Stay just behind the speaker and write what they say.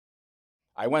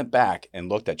I went back and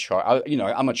looked at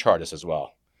I'm a chartist as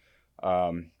well.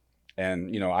 Um,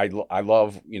 and I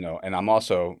love,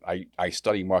 and I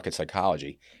study market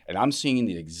psychology, and I'm seeing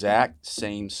the exact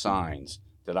same signs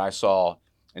that I saw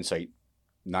in, say,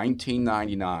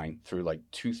 1999 through like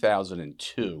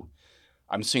 2002.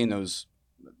 I'm seeing those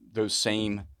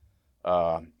same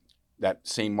uh, that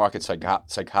same market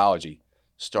psychology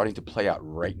starting to play out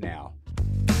right now.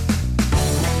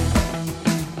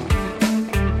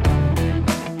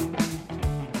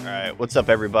 All right, what's up,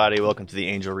 everybody? Welcome to the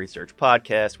Angel Research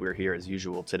Podcast. We're here as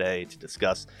usual today to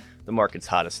discuss the market's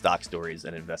hottest stock stories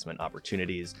and investment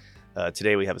opportunities.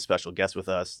 Today, we have a special guest with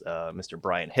us, Mr.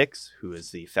 Brian Hicks, who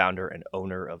is the founder and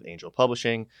owner of Angel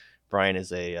Publishing. Brian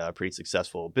is a pretty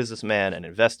successful businessman and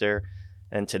investor,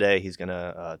 and today he's going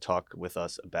to talk with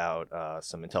us about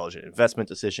some intelligent investment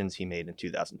decisions he made in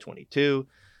 2022.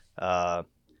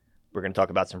 We're going to talk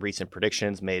about some recent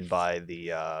predictions made by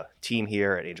the team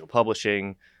here at Angel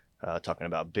Publishing, talking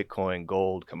about Bitcoin,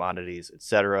 gold, commodities,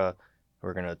 etc.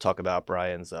 We're going to talk about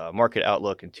Brian's market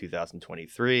outlook in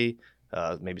 2023,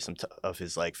 maybe some of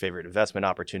his favorite investment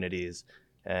opportunities,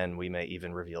 and we may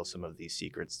even reveal some of the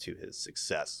secrets to his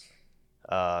success.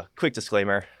 Quick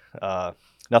disclaimer,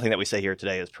 nothing that we say here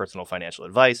today is personal financial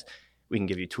advice. We can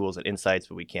give you tools and insights,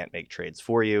 but we can't make trades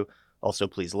for you. Also,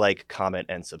 please like, comment,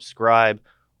 and subscribe.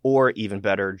 Or even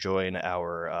better, join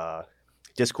our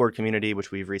Discord community, which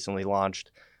we've recently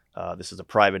launched. This is a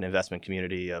private investment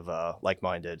community of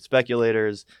like-minded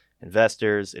speculators,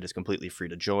 investors. It is completely free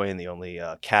to join. The only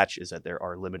catch is that there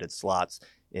are limited slots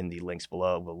in the links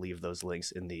below. We'll leave those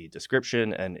links in the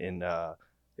description and in a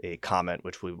comment,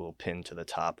 which we will pin to the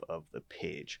top of the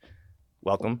page.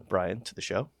 Welcome, Brian, to the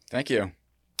show. Thank you.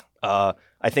 I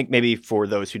think maybe for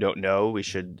those who don't know, we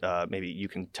should maybe you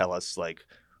can tell us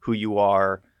who you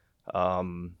are,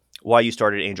 why you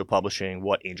started Angel Publishing,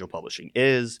 what Angel Publishing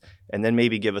is, and then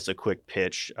maybe give us a quick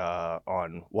pitch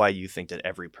on why you think that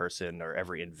every person or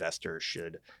every investor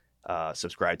should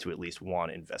subscribe to at least one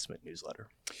investment newsletter.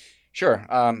 Sure.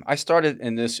 I started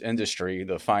in this industry,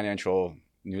 the financial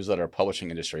newsletter publishing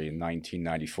industry, in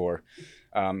 1994.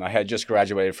 I had just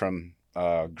graduated from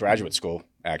graduate school,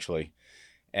 actually,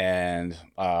 and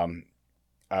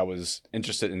I was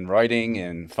interested in writing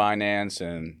and finance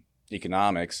and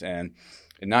economics. And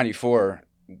in '94,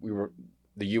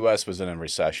 the U.S. was in a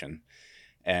recession,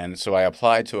 and so I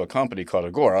applied to a company called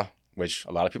Agora, which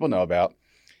a lot of people know about,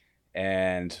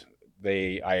 and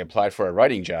I applied for a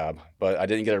writing job, but I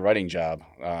didn't get a writing job.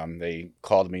 They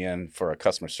called me in for a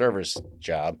customer service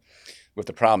job with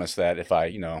the promise that if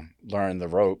I, learned the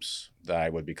ropes, that I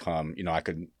would become, I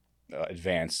could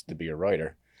advance to be a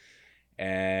writer.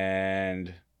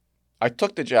 And I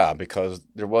took the job because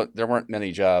there weren't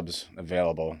many jobs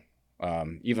available,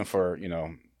 even for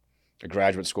a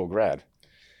graduate school grad.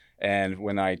 And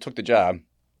when I took the job,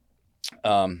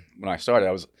 when I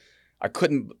started, I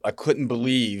couldn't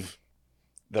believe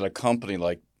that a company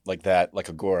like that, like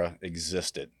Agora,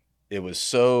 existed. It was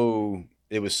so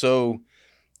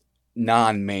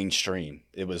non-mainstream.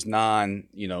 It was mainstream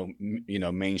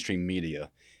media.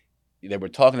 They were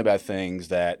talking about things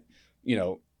that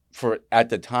for at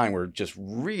the time were just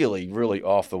really, really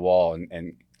off the wall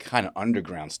and kind of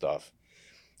underground stuff.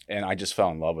 And I just fell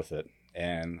in love with it.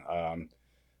 And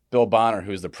Bill Bonner,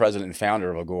 who's the president and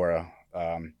founder of Agora,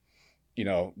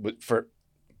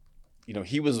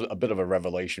 he was a bit of a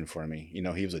revelation for me.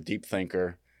 He was a deep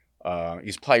thinker.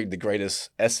 He's probably the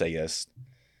greatest essayist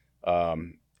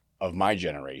of my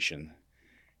generation.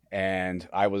 And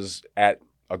I was at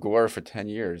Agora for 10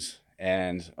 years.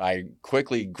 And I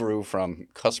quickly grew from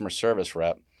customer service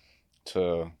rep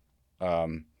to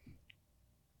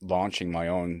launching my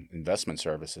own investment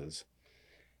services.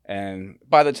 And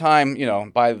by the time,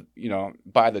 by the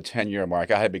 10-year mark,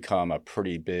 I had become a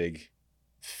pretty big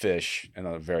fish in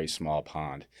a very small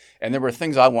pond. And there were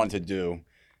things I wanted to do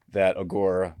that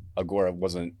Agora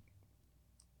wasn't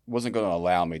going to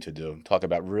allow me to do. Talk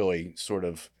about really sort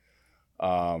of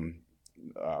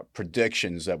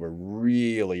predictions that were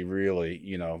really, really,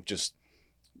 just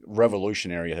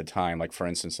revolutionary at the time. Like, for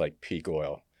instance, like peak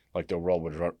oil, like the world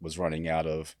was running out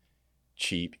of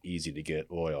cheap, easy to get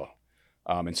oil.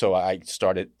 And so I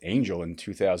started Angel in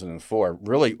 2004,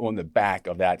 really on the back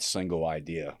of that single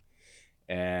idea.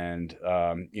 And,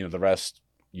 the rest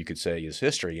you could say is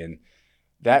history. And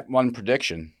that one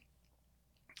prediction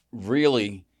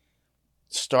really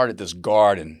started this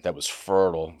garden that was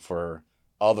fertile for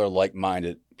other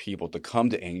like-minded people to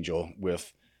come to Angel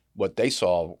with what they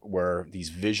saw were these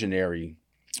visionary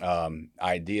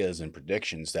ideas and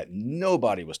predictions that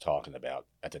nobody was talking about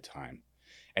at the time.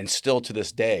 And still to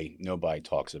this day, nobody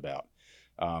talks about.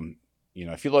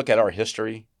 if you look at our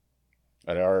history,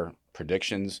 at our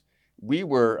predictions, we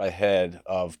were ahead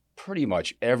of pretty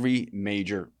much every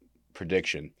major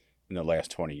prediction in the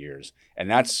last 20 years. And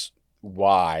that's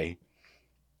why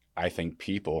I think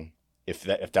people, if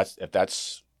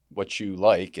that's what you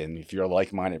like, and if you're a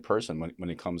like-minded person when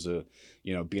it comes to,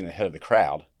 being ahead of the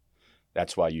crowd,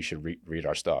 that's why you should read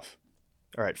our stuff.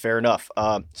 All right, fair enough.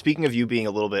 Speaking of you being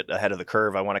a little bit ahead of the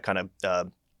curve, I want to kind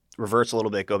of reverse a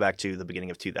little bit, go back to the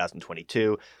beginning of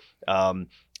 2022.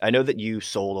 I know that you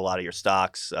sold a lot of your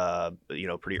stocks,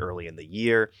 pretty early in the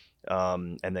year,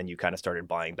 and then you kind of started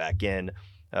buying back in.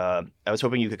 I was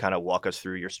hoping you could kind of walk us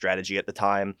through your strategy at the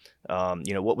time.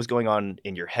 What was going on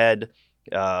in your head?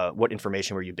 What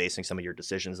information were you basing some of your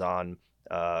decisions on?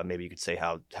 Maybe you could say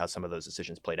how some of those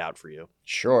decisions played out for you.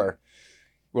 Sure.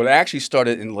 Well, it actually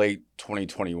started in late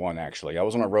 2021, actually. I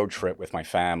was on a road trip with my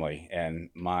family, and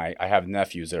I have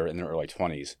nephews that are in their early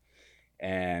 20s.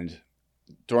 And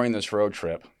during this road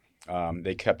trip,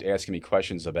 they kept asking me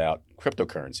questions about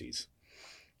cryptocurrencies.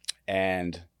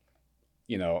 And,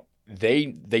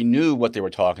 they knew what they were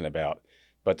talking about.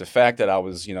 But the fact that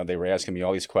they were asking me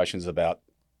all these questions about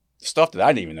stuff that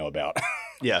I didn't even know about.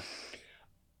 Yeah.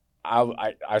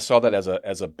 I saw that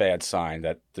as a bad sign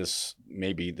that this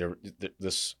maybe the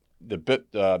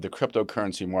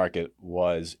cryptocurrency market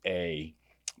was a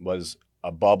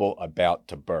bubble about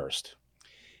to burst,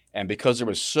 and because there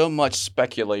was so much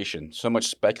speculation, so much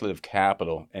speculative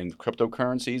capital in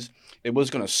cryptocurrencies, it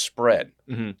was going to spread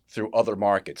through other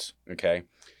markets. Okay,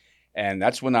 and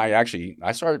that's when I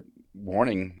started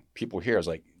warning people here. I was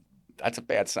like, that's a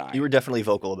bad sign. You were definitely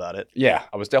vocal about it. Yeah,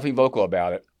 I was definitely vocal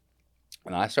about it.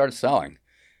 And I started selling.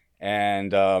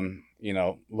 And, lo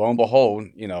and behold,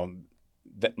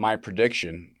 that my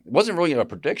prediction, it wasn't really a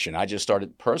prediction. I just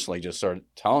started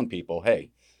telling people, hey,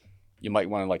 you might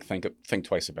want to think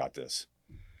twice about this.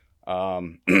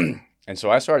 And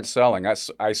so I started selling.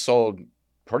 I sold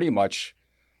pretty much,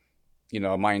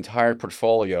 my entire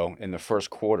portfolio in the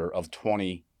first quarter of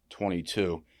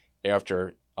 2022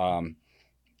 after in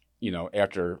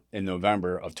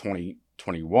November of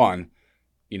 2021,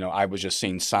 I was just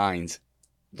seeing signs,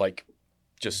 like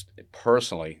just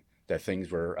personally, that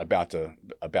things were about to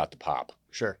pop.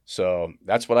 Sure. So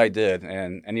that's what I did,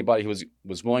 and anybody who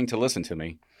was willing to listen to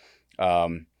me, I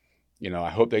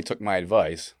hope they took my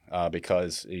advice,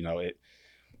 because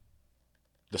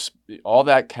all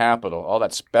that capital, all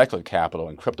that speculative capital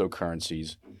in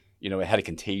cryptocurrencies, it had a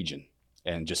contagion,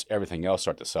 and just everything else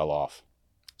started to sell off.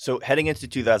 So heading into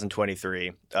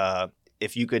 2023.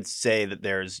 If you could say that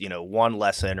there's, one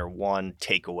lesson or one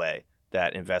takeaway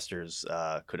that investors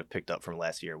could have picked up from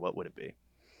last year, what would it be?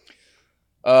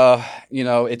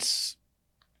 It's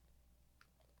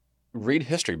read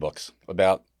history books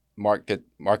about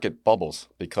market bubbles,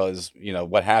 because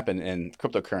what happened in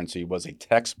cryptocurrency was a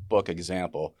textbook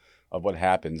example of what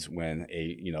happens when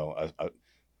a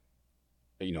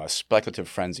speculative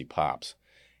frenzy pops.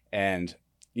 And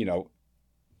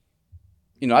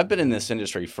I've been in this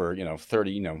industry for,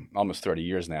 30, almost 30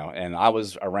 years now, and I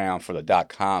was around for the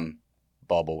 .com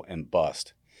bubble and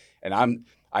bust. And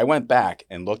I went back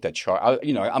and looked at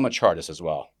I'm a chartist as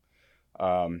well.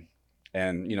 I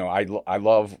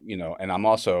love, and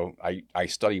I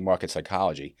study market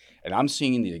psychology, and I'm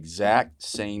seeing the exact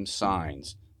same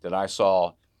signs that I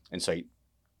saw in, say,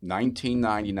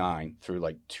 1999 through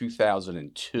like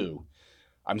 2002.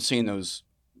 I'm seeing those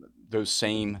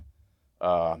same,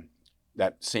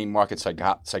 that same market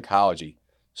psychology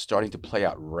starting to play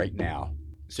out right now.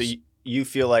 So you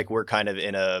feel like we're kind of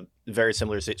in a very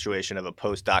similar situation of a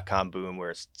post-.com boom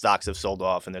where stocks have sold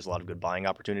off and there's a lot of good buying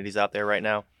opportunities out there right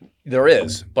now? There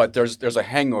is, but there's a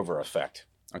hangover effect.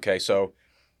 Okay, so,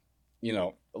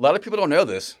 a lot of people don't know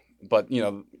this, but,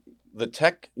 the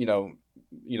tech, the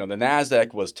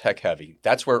NASDAQ was tech heavy.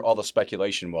 That's where all the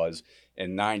speculation was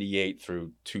in 98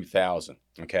 through 2000,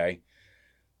 okay?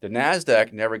 The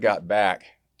NASDAQ never got back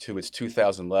to its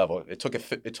 2000 level. It took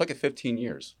it 15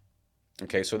 years.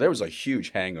 Okay, so there was a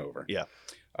huge hangover. Yeah.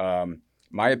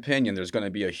 My opinion, there's going to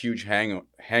be a huge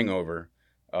hangover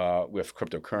with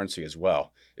cryptocurrency as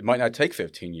well. It might not take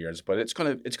 15 years, but it's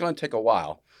going to take a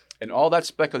while. And all that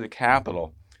speculative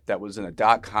capital that was in a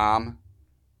 .com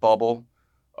bubble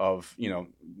of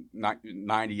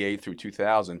 98 through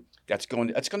 2000, that's going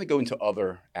to go into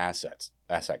other asset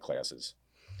classes.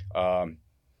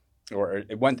 Or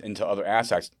it went into other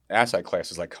asset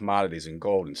classes like commodities and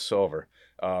gold and silver.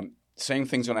 Same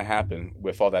thing's going to happen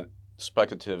with all that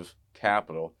speculative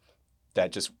capital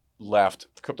that just left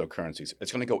cryptocurrencies.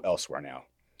 It's going to go elsewhere now.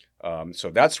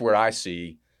 So that's where I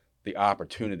see the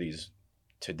opportunities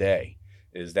today,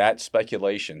 is that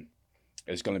speculation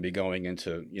is going to be going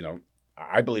into,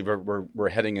 I believe we're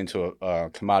heading into a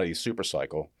commodity super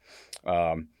cycle.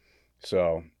 Um,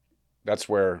 so that's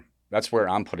where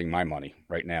I'm putting my money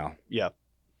right now. Yeah.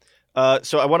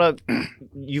 So I want to.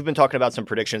 You've been talking about some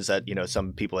predictions that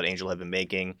some people at Angel have been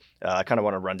making. I kind of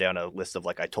want to run down a list of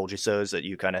like I told you so's that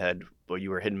you kind of had, well, you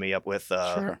were hitting me up with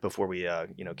Sure. before we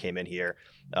came in here.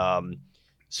 Um,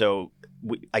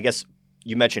 I guess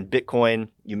you mentioned Bitcoin.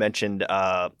 You mentioned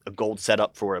a gold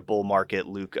setup for a bull market.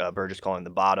 Luke Burgess calling the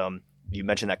bottom. You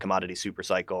mentioned that commodity super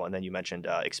cycle, and then you mentioned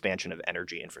expansion of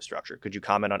energy infrastructure. Could you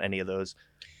comment on any of those?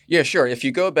 Yeah, sure. If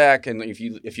you go back and if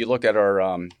you look at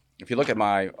if you look at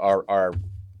our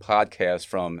podcast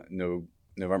from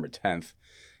November 10th,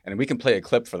 and we can play a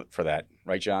clip for that,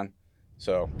 right, John?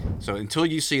 So until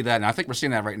you see that, and I think we're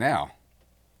seeing that right now,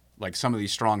 like some of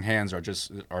these strong hands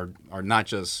are not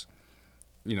just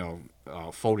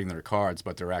folding their cards,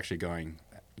 but they're actually going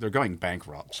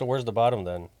bankrupt. So where's the bottom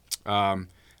then?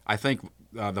 I think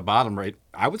the bottom rate.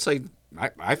 I would say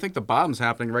I think the bottom's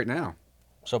happening right now.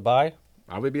 So buy?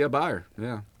 I would be a buyer.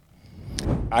 Yeah.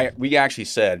 We actually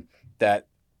said that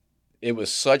it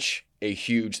was such a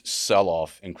huge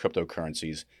sell-off in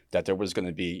cryptocurrencies that there was going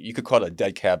to be, you could call it a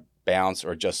dead cat bounce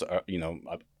or just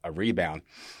a rebound,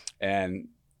 and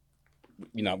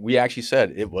we actually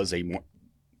said it was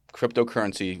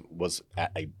cryptocurrency was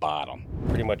at a bottom.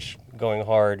 Pretty much going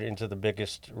hard into the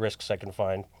biggest risks I can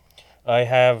find. I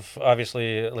have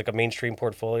obviously like a mainstream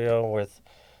portfolio with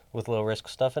low risk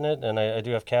stuff in it, and I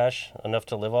do have cash enough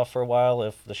to live off for a while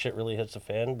if the shit really hits the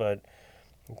fan, but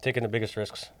I'm taking the biggest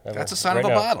risks ever. That's a sign of a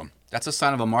bottom. That's a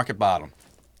sign of a market bottom.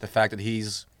 The fact that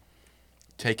he's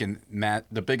taken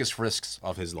the biggest risks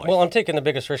of his life. Well, I'm taking the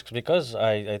biggest risks because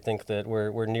I think that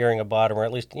we're nearing a bottom, or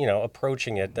at least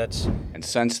approaching it. And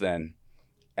since then,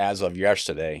 as of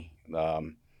yesterday,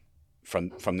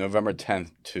 from November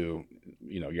 10th to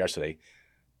yesterday,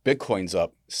 Bitcoin's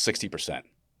up 60%.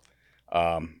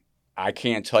 I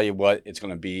can't tell you what it's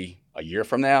going to be a year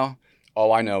from now.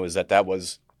 All I know is that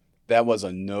was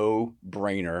a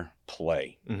no-brainer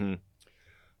play.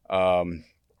 Mm-hmm.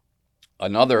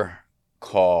 Another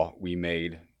call we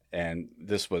made, and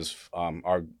this was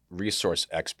our resource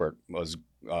expert was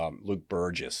Luke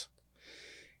Burgess,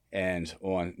 and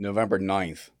on November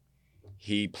 9th,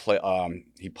 he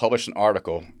published an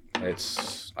article.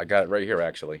 I got it right here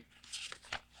actually.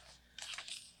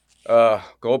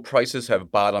 Gold prices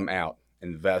have bottomed out.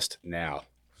 Invest now.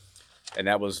 And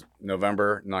that was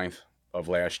November 9th of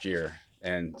last year.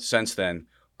 And since then,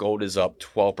 gold is up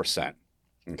 12%.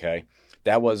 Okay.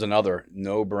 That was another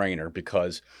no-brainer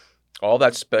because all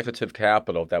that speculative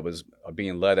capital that was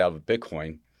being led out of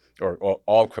Bitcoin or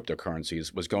all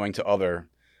cryptocurrencies was going to other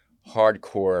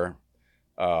hardcore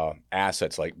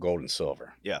assets like gold and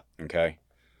silver. Yeah. Okay.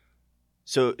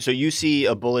 So you see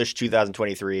a bullish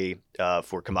 2023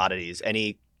 for commodities.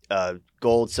 Any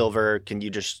gold, silver? Can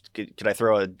I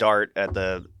throw a dart at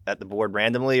the board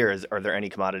randomly, or are there any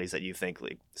commodities that you think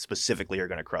like specifically are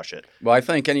going to crush it? Well, I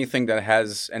think anything that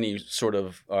has any sort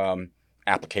of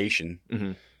application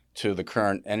Mm-hmm. to the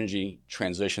current energy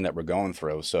transition that we're going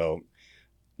through. So,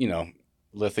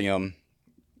 lithium,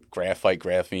 graphite,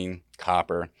 graphene,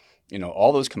 copper,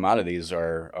 all those commodities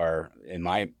are, in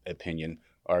my opinion,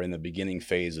 are in the beginning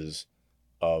phases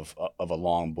of a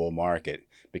long bull market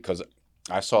because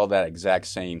I saw that exact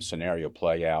same scenario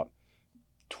play out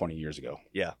 20 years ago.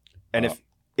 Yeah. And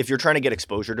if you're trying to get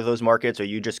exposure to those markets, are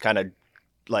you just kind of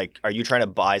like, are you trying to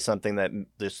buy something that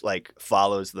just like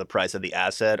follows the price of the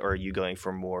asset, or are you going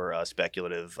for more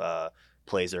speculative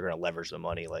plays that are going to leverage the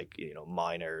money, like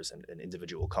miners and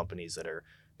individual companies that are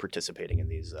participating in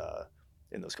these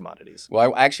in those commodities?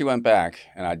 Well, I actually went back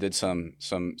and I did some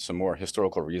more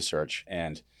historical research,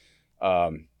 and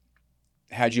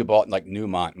had you bought like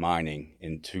Newmont Mining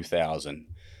in 2000,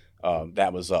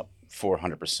 that was up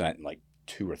 400% in like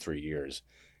 2 or 3 years.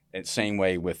 And same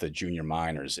way with the junior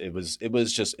miners. It was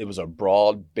a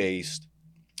broad-based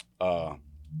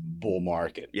bull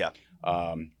market. Yeah.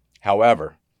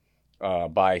 However,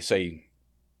 by say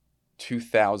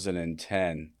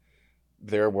 2010,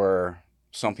 there were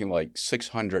something like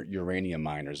 600 uranium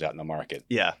miners out in the market.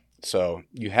 Yeah. So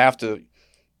you have to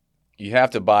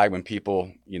buy when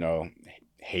people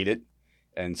hate it,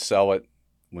 and sell it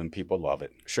when people love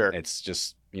it. Sure. It's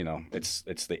just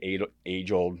it's the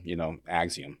age-old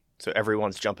axiom. So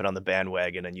everyone's jumping on the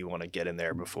bandwagon, and you want to get in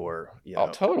there before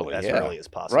Totally, as yeah. early as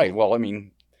possible. Right. Well, I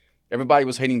mean, everybody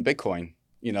was hating Bitcoin,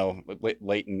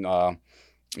 late in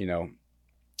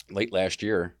late last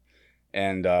year,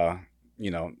 and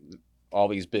all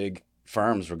these big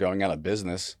firms were going out of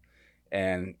business,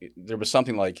 and there was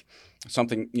something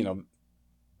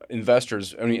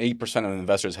investors, only 8% of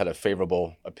investors had a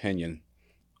favorable opinion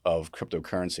of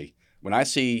cryptocurrency. When I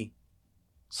see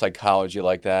psychology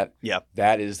like that, Yeah.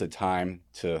 that is the time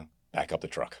to back up the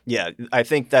truck. Yeah, I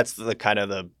think that's the kind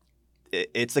of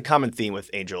it's the common theme with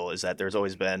Angel is that there's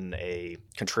always been a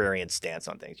contrarian stance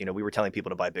on things. You know, we were telling people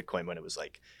to buy Bitcoin when it was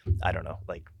like, I don't know,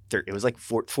 like it was like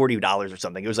 $40 or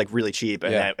something. It was like really cheap,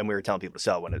 and Yeah. and we were telling people to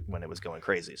sell when it was going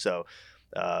crazy. So,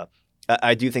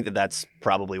 I do think that that's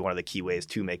probably one of the key ways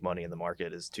to make money in the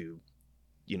market is to,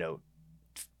 you know,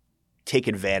 take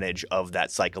advantage of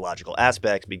that psychological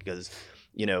aspect because,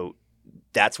 you know,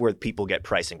 that's where people get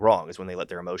pricing wrong is when they let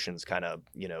their emotions kind of,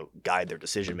 you know, guide their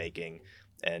decision making.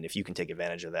 And if you can take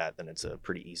advantage of that, then it's a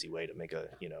pretty easy way to make a,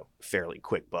 you know, fairly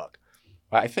quick buck.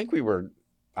 I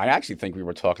actually think we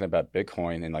were talking about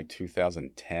Bitcoin in like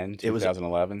 2010,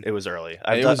 2011. It was early. It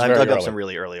I've was very dug up early. some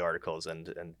really early articles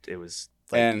and it was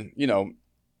like, And, you know,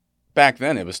 back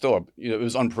then it was still, it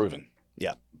was unproven.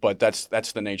 Yeah. But that's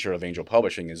the nature of angel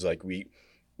publishing is like we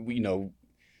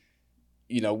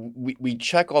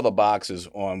check all the boxes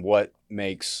on what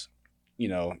makes, you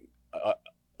know,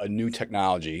 a new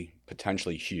technology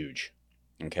potentially huge.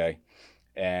 Okay.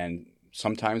 And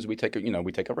sometimes we take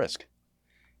a risk.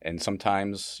 And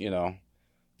sometimes, you know,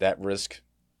 that risk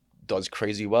does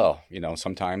crazy well. You know,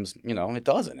 sometimes, you know, it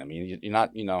doesn't. I mean, you're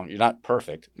not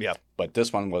perfect. Yeah. But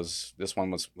this one was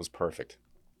perfect.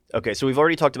 Okay, so we've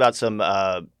already talked about some,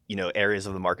 you know, areas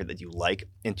of the market that you like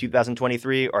in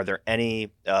 2023. Are there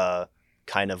any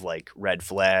kind of like red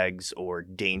flags or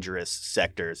dangerous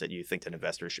sectors that you think that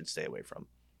investors should stay away from?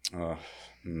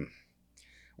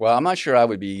 Well, I'm not sure I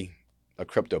would be a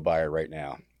crypto buyer right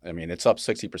now. I mean, it's up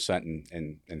 60%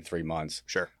 in 3 months.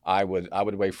 Sure. I would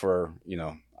wait for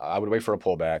a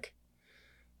pullback.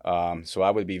 So I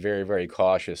would be very, very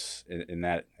cautious in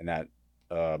that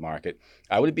market.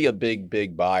 I would be a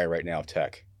big buyer right now of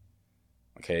tech.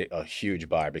 Okay, a huge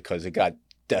buyer because it got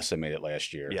decimated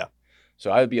last year. Yeah.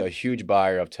 So I would be a huge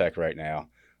buyer of tech right now.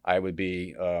 I would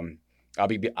be I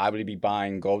would be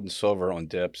buying gold and silver on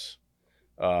dips.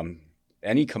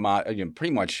 Any commodity,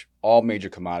 pretty much all major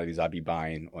commodities, I'd be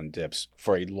buying on dips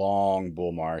for a long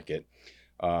bull market.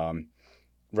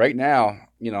 Right now,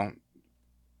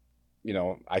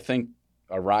 I think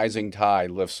a rising tide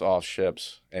lifts all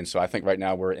ships, and so I think right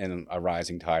now we're in a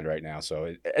rising tide right now.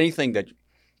 So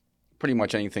pretty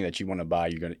much anything that you want to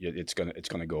buy, it's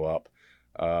gonna go up.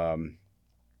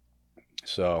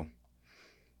 So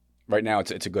right now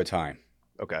it's a good time.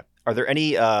 Okay. Are there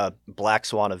any black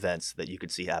swan events that you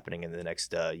could see happening in the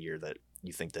next year that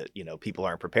you think that, you know, people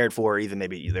aren't prepared for? Even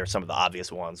maybe there are some of the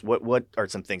obvious ones. What are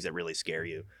some things that really scare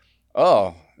you?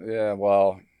 Oh yeah,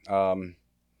 well,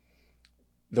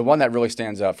 the one that really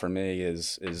stands out for me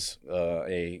is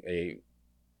a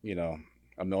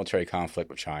military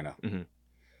conflict with China. Mhm.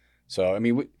 So I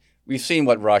mean we've seen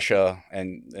what Russia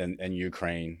and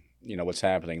Ukraine, what's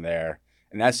happening there,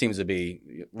 and that seems to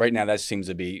be right now. That seems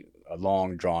to be a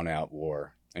long drawn out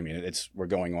war. I mean we're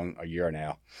going on a year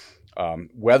now.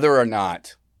 Whether or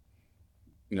not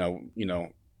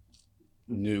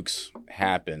nukes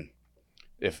happen,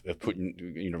 if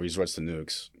Putin resorts to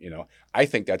nukes, I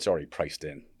think that's already priced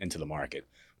into the market.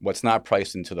 What's not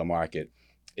priced into the market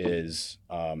is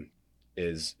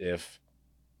if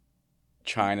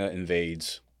China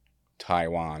invades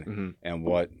Taiwan, Mm-hmm. and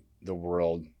what the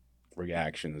world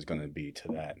reaction is going to be to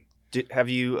that. Have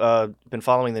you been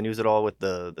following the news at all with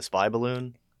the spy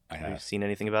balloon? I Have you have. seen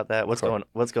anything about that? What's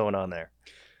going on there?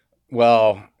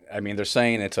 Well, I mean, they're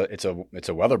saying it's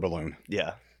a weather balloon.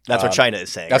 Yeah, that's what China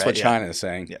is saying. That's right? what China is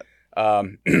saying. Yeah.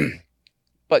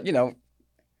 But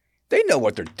they know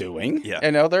what they're doing. Yeah.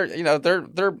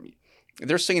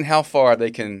 They're seeing how far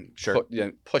they can Sure.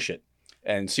 push it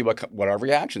and see what our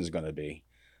reaction is going to be.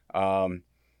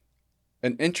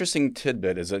 An interesting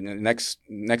tidbit is that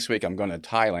next week I'm going to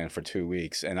Thailand for 2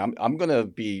 weeks, and I'm going to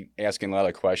be asking a lot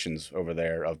of questions over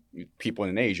there of people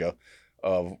in Asia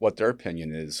of what their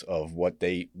opinion is of what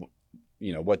they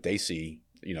see,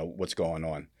 what's going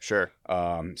on. Sure.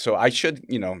 So I should,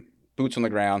 boots on the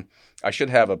ground, I should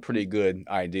have a pretty good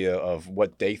idea of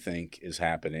what they think is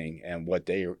happening and what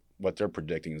they're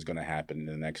predicting is going to happen in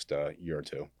the next year or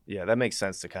two. Yeah, that makes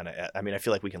sense to kind of. I mean, I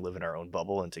feel like we can live in our own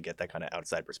bubble, and to get that kind of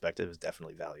outside perspective is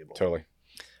definitely valuable. Totally.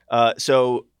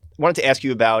 So, I wanted to ask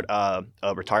you about a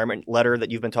retirement letter that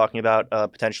you've been talking about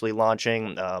potentially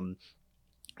launching.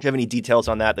 Do you have any details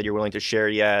on that you're willing to share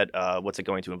yet? What's it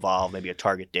going to involve? Maybe a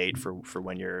target date for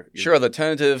when you're... Sure. The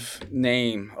tentative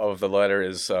name of the letter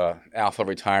is Alpha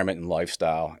Retirement and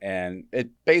Lifestyle, and it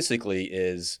basically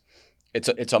is it's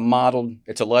a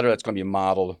letter that's going to be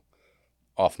modeled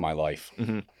off my life.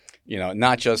 Mm-hmm.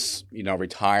 not just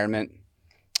retirement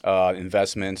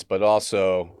investments, but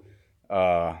also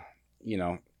you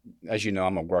know, as you know,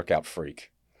 I'm a workout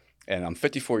freak, and I'm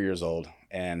 54 years old,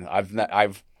 and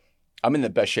I'm in the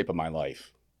best shape of my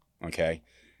life. Okay,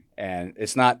 and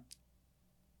it's not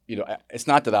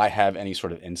that I have any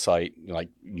sort of insight, like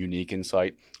unique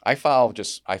insight. I follow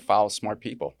smart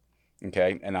people.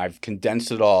 Okay, and I've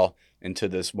condensed it all into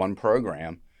this one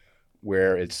program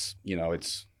where it's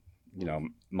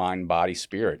mind, body,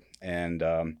 spirit, and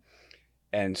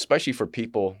especially for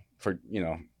people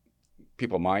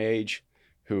my age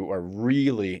who are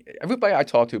really everybody I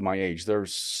talk to my age, they're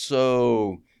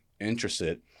so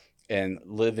interested in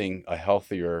living a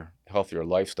healthier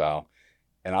lifestyle,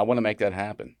 and I want to make that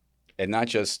happen, and not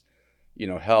just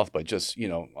health, but just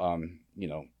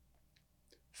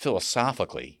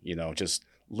philosophically, just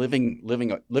living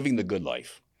the good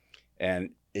life, and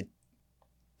it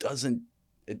doesn't.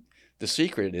 The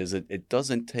secret is it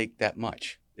doesn't take that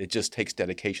much. It just takes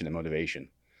dedication and motivation.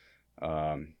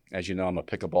 As you know, I'm a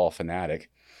pickleball fanatic,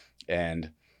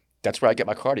 and that's where I get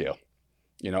my cardio.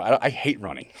 I hate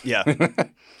running. Yeah.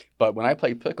 But when I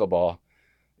play pickleball,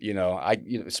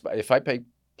 if I play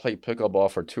pickleball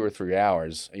for 2 or 3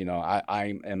 hours,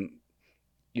 I'm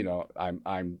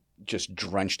just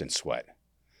drenched in sweat.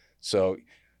 So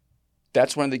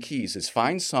that's one of the keys is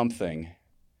find something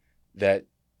that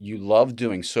you love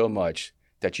doing so much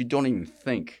that you don't even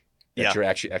think that Yeah. you're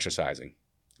actually exercising.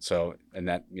 So, and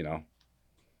that,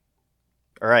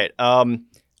 All right.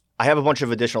 I have a bunch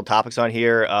of additional topics on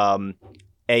here.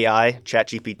 AI,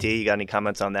 ChatGPT. You got any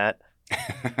comments on that?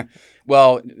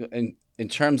 well, in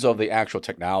terms of the actual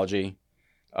technology,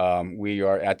 we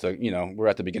are at we're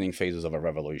at the beginning phases of a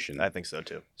revolution. I think so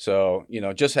too. So,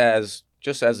 just as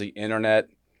the internet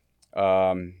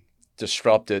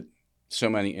disrupted so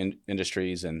many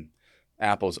industries, and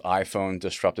Apple's iPhone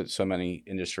disrupted so many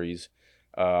industries,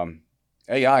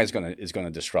 AI is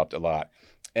gonna disrupt a lot,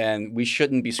 and we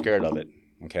shouldn't be scared of it.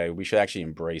 Okay, we should actually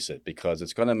embrace it because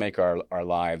it's going to make our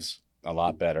lives a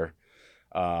lot better.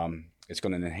 It's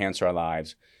going to enhance our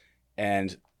lives,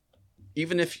 and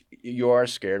even if you are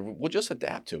scared, we'll just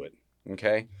adapt to it.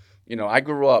 Okay, I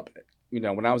grew up.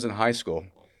 When I was in high school,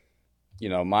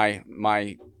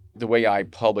 my the way I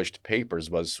published papers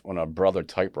was on a Brother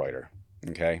typewriter.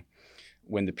 Okay,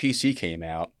 when the PC came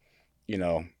out, you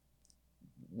know,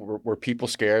 were people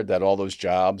scared that all those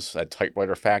jobs at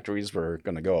typewriter factories were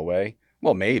going to go away?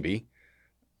 Well, maybe,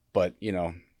 but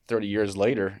 30 years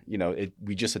later,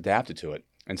 we just adapted to it,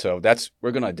 and so we're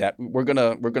going to adapt. We're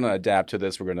gonna adapt to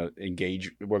this. We're going to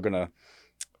engage. We're going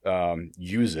to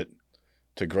use it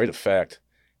to great effect,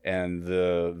 and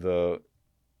the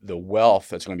wealth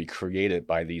that's going to be created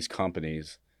by these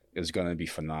companies is going to be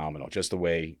phenomenal. Just the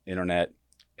way internet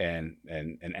and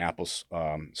Apple's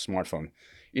smartphone,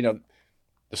 the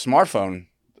smartphone,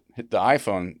 the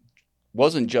iPhone,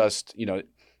 wasn't just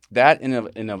that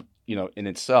in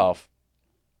itself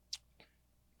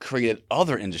created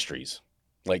other industries.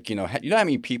 Like how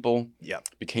many people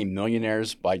became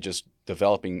millionaires by just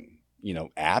developing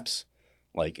apps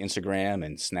like Instagram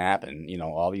and Snap and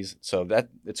all these. So that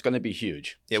it's going to be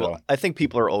huge. Yeah, so, well, I think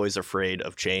people are always afraid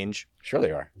of change. Sure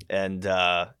they are. And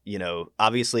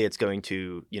obviously it's going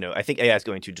to, I think AI is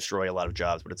going to destroy a lot of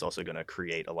jobs, but it's also going to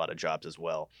create a lot of jobs as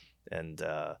well. And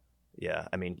yeah,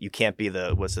 I mean, you can't be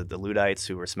the Luddites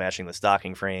who were smashing the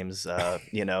stocking frames,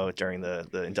 during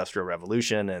the Industrial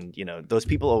Revolution, and those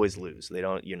people always lose. They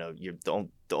don't, you're the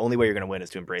only way you're going to win is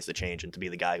to embrace the change and to be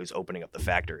the guy who's opening up the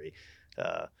factory.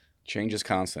 Change is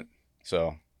constant,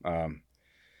 so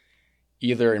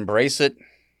either embrace it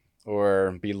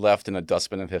or be left in a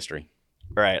dustbin of history.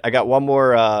 All right, I got one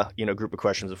more group of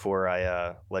questions before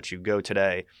I let you go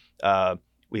today.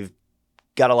 We've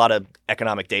got a lot of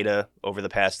economic data over the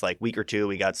past week or two.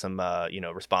 We got some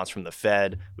response from the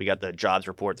Fed. We got the jobs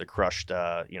report that crushed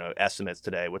estimates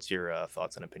today. What's your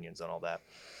thoughts and opinions on all that?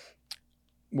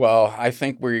 Well, I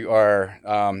think we are.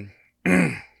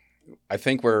 I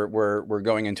think we're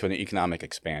going into an economic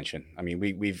expansion. I mean,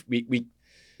 we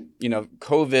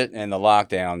COVID and the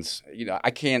lockdowns.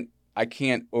 I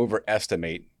can't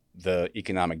overestimate the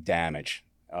economic damage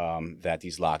that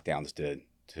these lockdowns did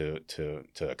to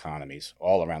economies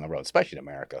all around the world, especially in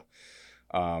America.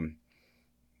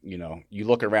 You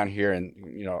look around here,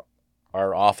 and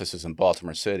our office is in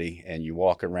Baltimore City, and you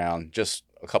walk around just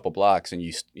a couple blocks, and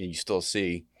you still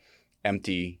see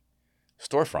empty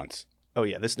storefronts. Oh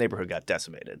yeah, this neighborhood got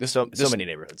decimated. So many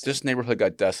neighborhoods. This neighborhood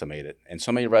got decimated, and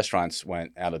so many restaurants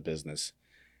went out of business.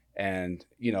 And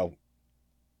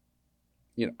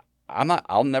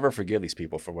I'll never forgive these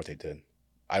people for what they did.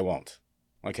 I won't.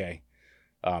 Okay,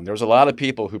 There was a lot of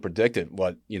people who predicted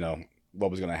what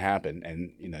was going to happen,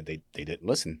 and they didn't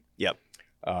listen. Yep.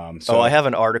 So I have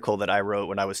an article that I wrote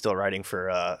when I was still writing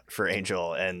for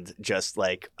Angel, and just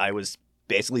like I was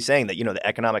basically saying that the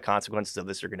economic consequences of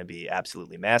this are going to be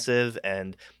absolutely massive,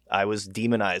 and I was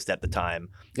demonized at the time,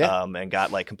 and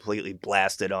got like completely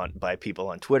blasted on by people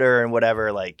on Twitter and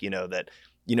whatever, like that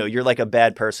you're like a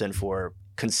bad person for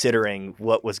considering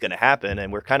what was going to happen,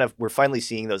 and we're finally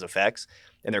seeing those effects,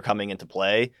 and they're coming into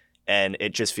play. And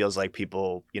it just feels like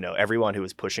people, everyone who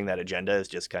is pushing that agenda is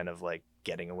just kind of like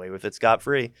getting away with it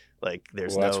scot-free. Like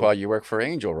that's why you work for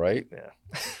Angel, right?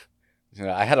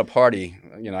 Yeah. I had a party.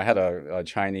 I had a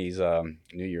Chinese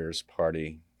New Year's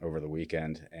party over the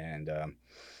weekend, and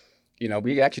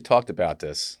we actually talked about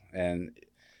this, and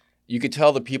you could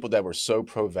tell the people that were so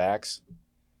pro-vax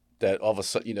that all of a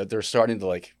sudden, they're starting to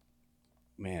like,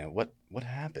 man, what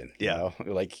happened? Yeah.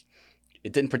 Like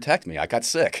it didn't protect me. I got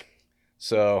sick.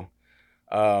 So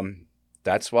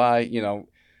that's why,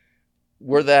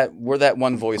 we're that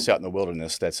one voice out in the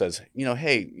wilderness that says,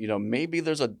 hey, maybe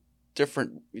there's a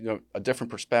different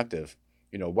perspective.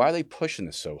 Why are they pushing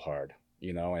this so hard?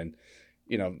 And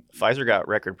Pfizer got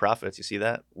record profits. You see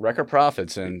that? Record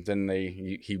profits, and then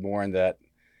he warned that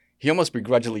he almost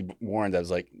begrudgingly warned that it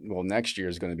was like, well, next year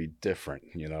is going to be different,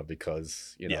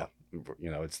 because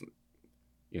it's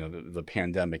the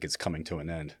pandemic is coming to an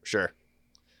end. Sure.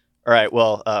 All right.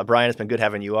 Well, Brian, it's been good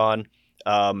having you on.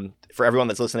 For everyone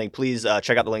that's listening, please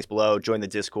check out the links below, join the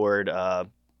Discord,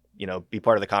 be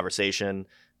part of the conversation,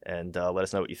 and let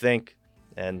us know what you think.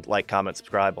 And like, comment,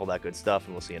 subscribe, all that good stuff.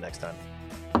 And we'll see you next time.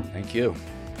 Thank you.